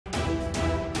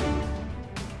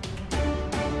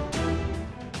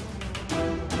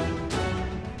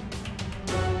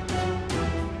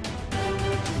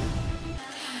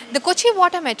The Kochi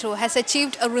Water Metro has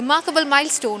achieved a remarkable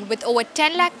milestone with over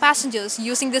 10 lakh passengers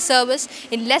using the service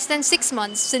in less than 6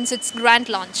 months since its grand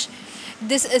launch.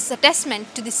 This is a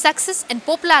testament to the success and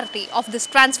popularity of this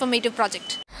transformative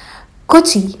project.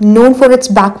 Kochi, known for its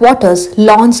backwaters,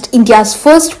 launched India's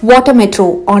first water metro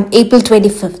on April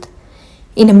 25th.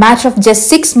 In a matter of just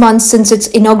 6 months since its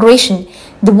inauguration,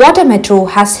 the water metro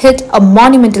has hit a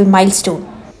monumental milestone.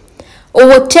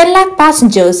 Over 10 lakh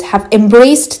passengers have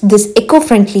embraced this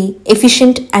eco-friendly,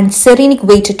 efficient and serenic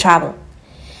way to travel.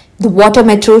 The water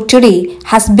metro today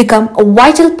has become a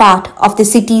vital part of the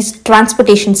city's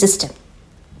transportation system.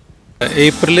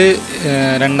 April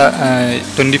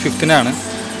 25th ആണ്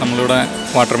നമ്മളിവിടെ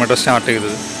water metro start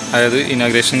ചെയ്തത്. അതായത്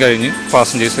inauguration കഴിഞ്ഞ്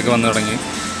പാസഞ്ചേഴ്സൊക്കെ വന്നു തുടങ്ങി.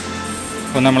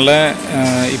 അപ്പോൾ നമ്മളെ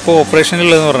ഇപ്പോൾ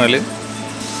ഓപ്പറേഷനിലുള്ളതെന്ന് പറഞ്ഞാൽ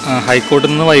ഹൈക്കോർട്ടിൽ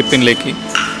നിന്ന് വൈപ്പിനിലേക്ക്,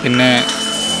 പിന്നെ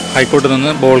ഹൈക്കോർട്ടിൽ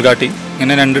നിന്ന് ബോൾഗാട്ടി,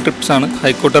 ഇങ്ങനെ 2 ട്രിപ്സാണ്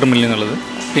ഹൈക്കോർട്ട് ടെർമിനലിൽ നിന്നുള്ളത്.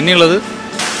 പിന്നെയുള്ളത്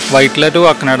വൈറ്റില ടു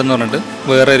കാക്കനാട് എന്ന് പറഞ്ഞിട്ട്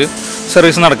വേറൊരു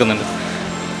സർവീസ് നടക്കുന്നുണ്ട്.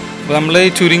 അപ്പോൾ നമ്മൾ ഈ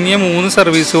ചുരുങ്ങിയ 3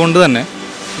 സർവീസ് കൊണ്ട് തന്നെ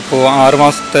ഇപ്പോൾ 6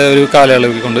 മാസത്തെ ഒരു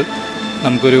കാലയളവ് കൊണ്ട്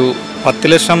നമുക്കൊരു 10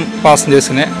 ലക്ഷം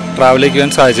പാസഞ്ചേഴ്സിനെ ട്രാവൽ ചെയ്യാൻ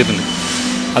സാധിച്ചിട്ടുണ്ട്.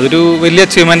 അതൊരു വലിയ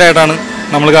അച്ചീവ്മെൻ്റ് ആയിട്ടാണ്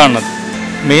നമ്മൾ കാണുന്നത്.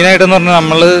 മെയിനായിട്ടെന്ന് പറഞ്ഞാൽ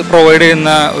നമ്മൾ പ്രൊവൈഡ്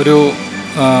ചെയ്യുന്ന ഒരു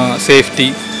സേഫ്റ്റി,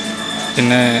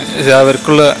 പിന്നെ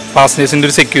അവർക്കുള്ള പാസഞ്ചേഴ്സിൻ്റെ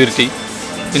ഒരു സെക്യൂരിറ്റി,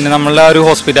 പിന്നെ നമ്മളുടെ ആ ഒരു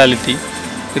ഹോസ്പിറ്റാലിറ്റി,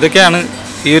 ഇതൊക്കെയാണ്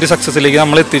ഈ ഒരു സക്സസ്സിലേക്ക്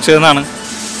നമ്മൾ എത്തിച്ചതെന്നാണ്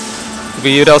ഇപ്പോൾ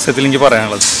ഈ ഒരു അവസരത്തിൽ എനിക്ക്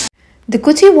പറയാനുള്ളത്. The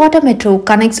Kochi Water Metro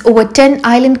connects over 10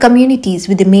 island communities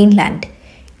with the mainland.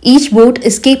 Each boat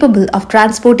is capable of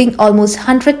transporting almost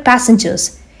 100 passengers.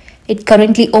 It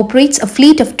currently operates a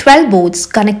fleet of 12 boats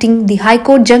connecting the High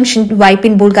Court Junction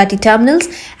Waipin Bolgati terminals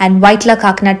and Waitla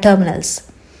Kakinad terminals.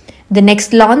 The next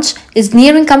launch is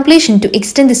nearing completion to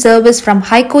extend the service from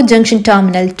High Court Junction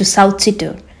terminal to South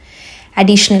Chittoor.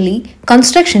 Additionally,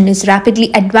 construction is rapidly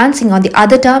advancing on the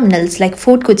other terminals like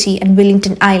Fort Kochi and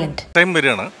Wellington Island. Time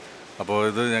വരികയാണ്. അപ്പോൾ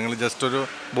ഇത് ഞങ്ങൾ just ഒരു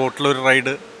ബോട്ടിലൊരു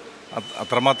ride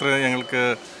അത്രമാത്രമേ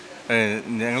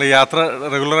ഞങ്ങൾ യാത്ര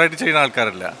റെഗുലറായിട്ട് ചെയ്യുന്ന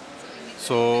ആൾക്കാരല്ല.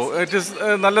 സോ ഇറ്റ് ഈസ്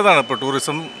നല്ലതാണ് ഇപ്പോൾ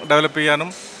ടൂറിസം ഡെവലപ്പ് ചെയ്യാനും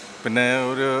പിന്നെ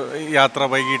ഒരു യാത്ര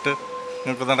വൈകിട്ട്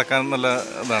നിങ്ങൾക്ക് നടക്കാൻ നല്ല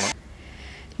ഇതാണ്.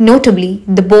 Notably,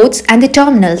 the boats and the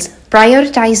terminals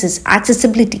prioritizes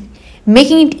accessibility,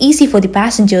 making it easy for the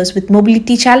passengers with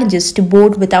mobility challenges to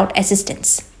board without assistance.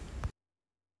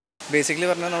 Basically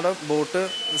പറഞ്ഞാൽ നമ്മുടെ ബോട്ട്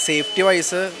സേഫ്റ്റി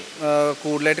വൈസ്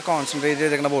കൂടുതലായിട്ട് കോൺസെൻട്രേറ്റ്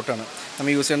ചെയ്തിരിക്കുന്ന ബോട്ടാണ്.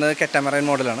 നമ്മൾ യൂസ് ചെയ്യുന്നത് കെറ്റമറൈൻ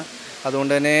മോഡലാണ്.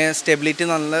 അതുകൊണ്ട് തന്നെ സ്റ്റെബിലിറ്റി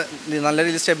നല്ല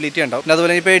രീതിയിൽ സ്റ്റെബിലിറ്റി ഉണ്ടാവും. പിന്നെ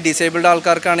അതുപോലെ ഇപ്പോൾ ഡിസേബിൾഡ്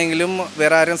ആൾക്കാർക്കാണെങ്കിലും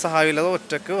വേറെ ആരും സഹായമില്ലാതെ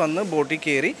ഒറ്റയ്ക്ക് വന്ന് ബോട്ടിൽ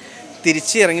കയറി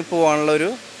തിരിച്ച് ഇറങ്ങി പോകാനുള്ള ഒരു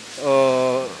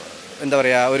എന്താ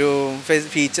പറയുക ഒരു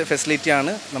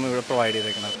ഫെസിലിറ്റിയാണ് നമ്മളിവിടെ പ്രൊവൈഡ്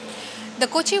ചെയ്തിരിക്കുന്നത്. The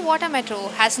Kochi Water Metro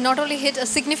has not only hit a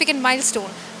significant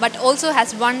milestone but also has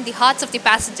won the hearts of the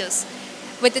passengers.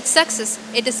 With its success,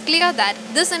 it is clear that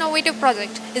this innovative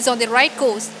project is on the right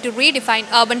course to redefine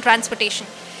urban transportation.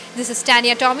 This is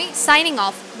Tanya Tommy signing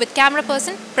off with camera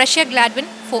person Prashya Gladwin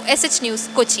for SH News,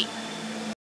 Kochi.